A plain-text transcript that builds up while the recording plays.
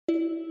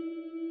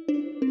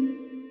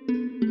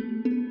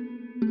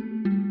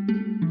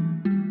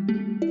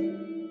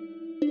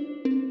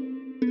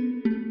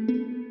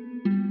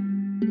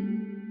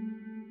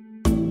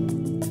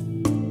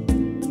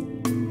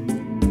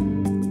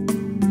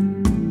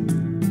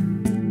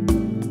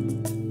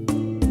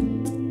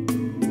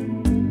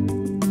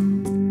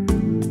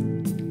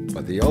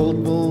the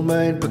old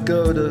Moulmein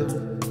Pagoda,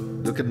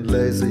 looking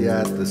lazy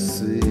at the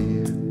sea.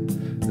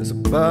 There's a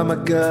Burma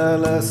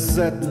girl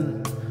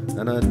a-settin,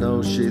 and I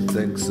know she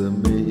thinks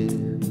of me.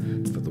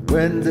 For the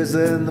wind is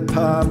in the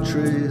palm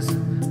trees,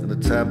 and the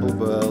temple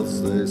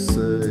bells they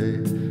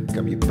say,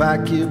 come you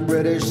back, you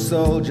British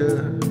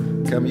soldier,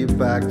 come you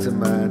back to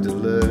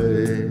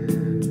Mandalay.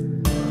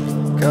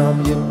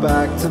 Come you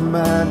back to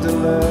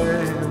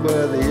Mandalay,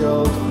 where the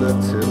old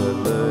Flotilla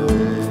lay.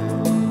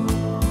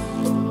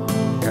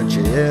 Can't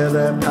you hear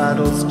their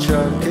paddles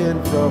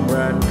chunkin from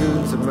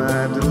Rangoon to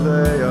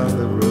Mandalay, on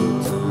the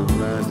road to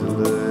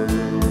Mandalay,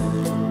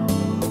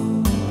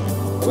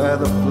 where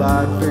the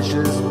flying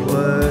fishes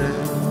play,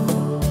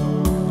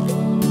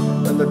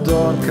 and the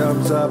dawn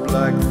comes up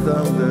like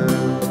thunder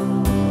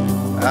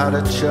out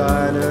of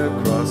China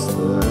across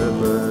the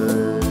bay.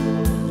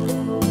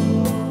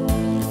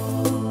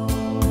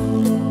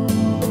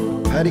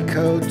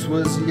 Petticoat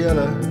was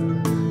yellow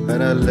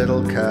and her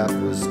little cap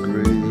was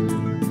green,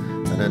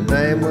 and her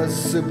name was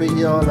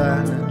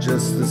Supi-yaw-lat,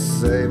 just the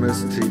same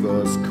as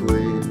Theebaw's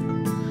queen.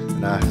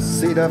 And I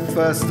see her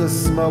first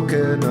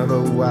a-smokin of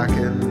a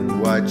whackin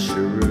white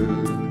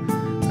cheroot,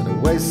 and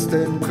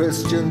a-wastin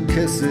Christian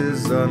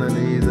kisses on an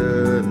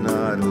eathen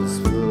idol's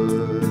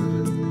foot.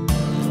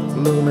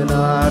 Blooming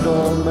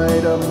idol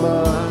made of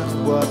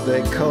mud, what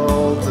they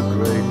called the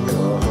great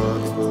godhood.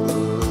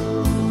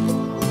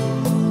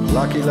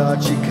 Lucky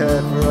lot she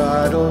cared for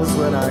idols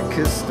when I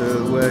kissed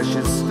her where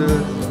she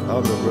stood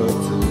on the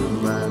road to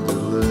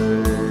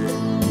Mandalay.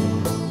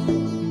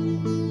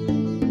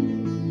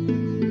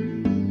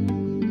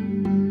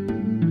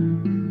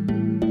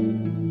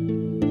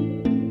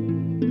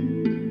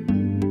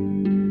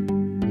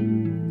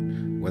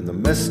 When the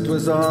mist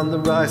was on the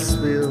rice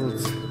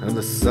fields and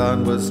the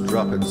sun was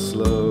dropping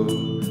slow,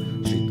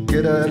 she'd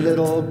get her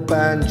little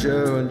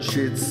banjo and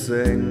she'd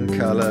sing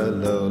 "Color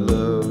Low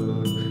Low,"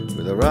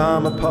 with her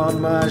arm upon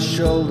my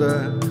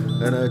shoulder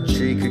and her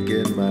cheek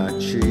again my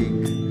cheek.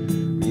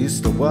 We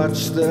used to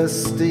watch the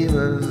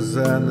steamers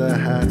and the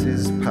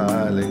hatties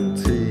piling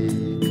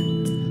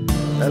teak.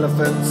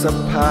 Elephants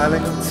are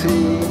piling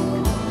teak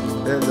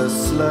in the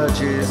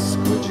sludgy,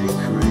 squidgy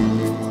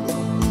creek,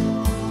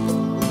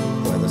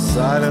 where the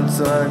silence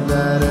hung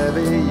that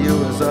heavy you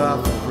was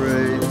half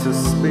afraid to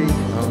speak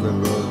on the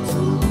road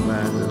to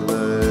Mandelay.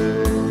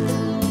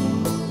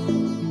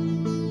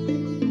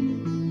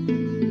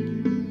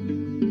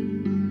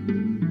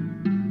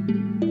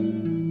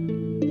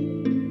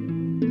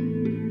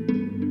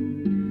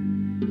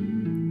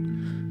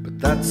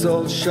 That's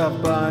all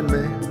shot behind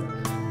me,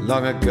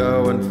 long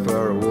ago and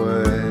far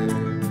away,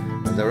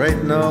 and there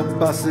ain't no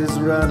buses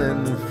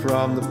running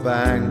from the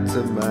bank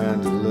to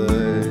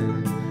Mandalay.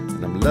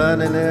 And I'm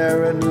learning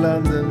here in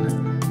London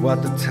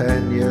what the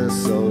 10-year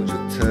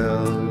soldier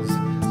tells.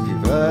 If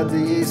you've heard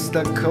the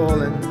Easter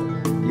calling,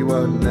 you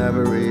won't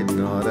never eat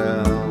naught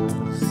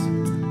else.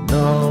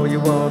 No, you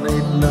won't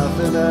eat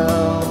nothing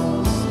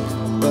else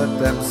but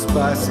them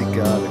spicy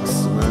garlic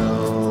smells,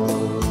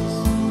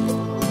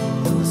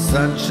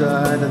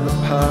 sunshine and the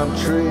palm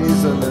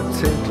trees and the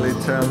tinkly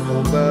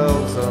temple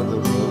bells on the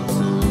road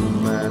to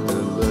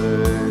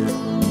Mandalay.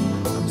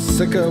 I'm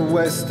sick of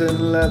wasting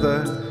leather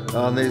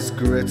on these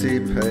gritty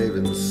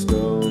paving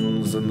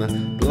stones, and the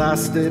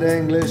blasted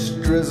English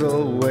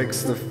drizzle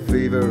wakes the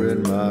fever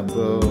in my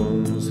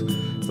bones.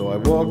 Though I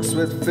walks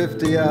with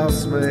 50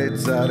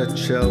 housemaids out of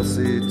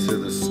Chelsea to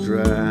the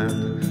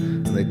Strand,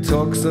 and they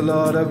talks a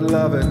lot of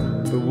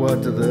loving, but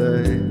what do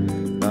they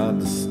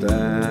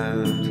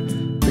understand?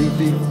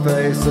 Beefy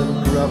face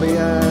and grubby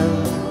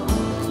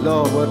hand,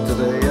 Lord, what do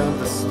they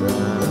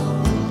understand?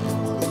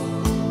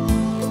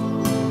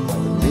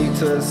 The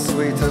neater,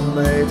 sweeter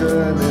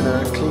maiden in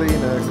a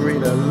cleaner,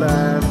 greener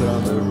land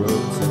on the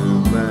road to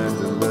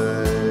Mandalay.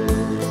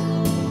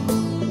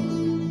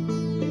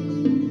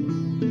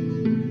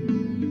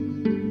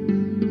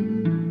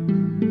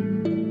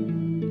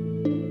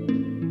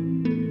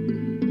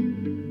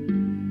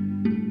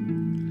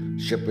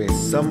 Ship me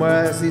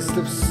somewhere east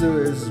of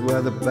Suez,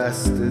 where the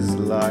best is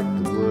like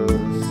the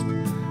worst,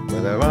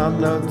 where there aren't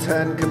no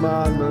 10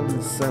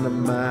 commandments and a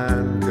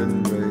man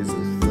can raise a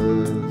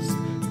thirst.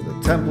 Where the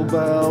temple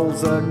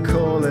bells are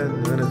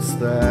calling and it's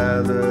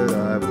there that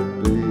I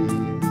would be.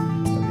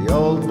 At the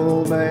old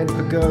Moulmein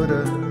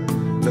Pagoda,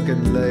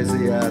 looking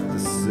lazy at the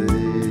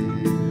sea.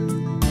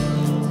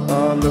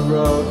 On the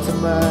road to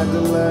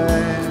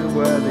Mandalay,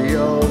 where the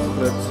old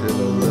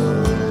Flotilla lay.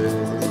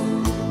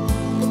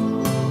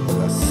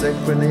 Sick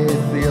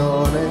beneath the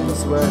awnings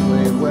when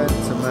we went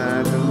to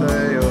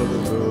Mandalay, or the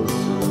road to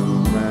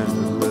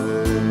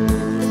Mandalay,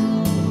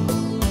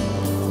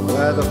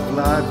 where the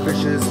flying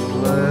fishes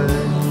play,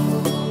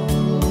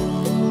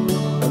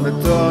 and the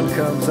dawn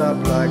comes up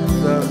like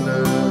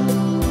thunder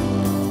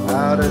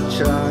out of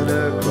China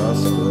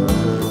across the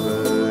bay.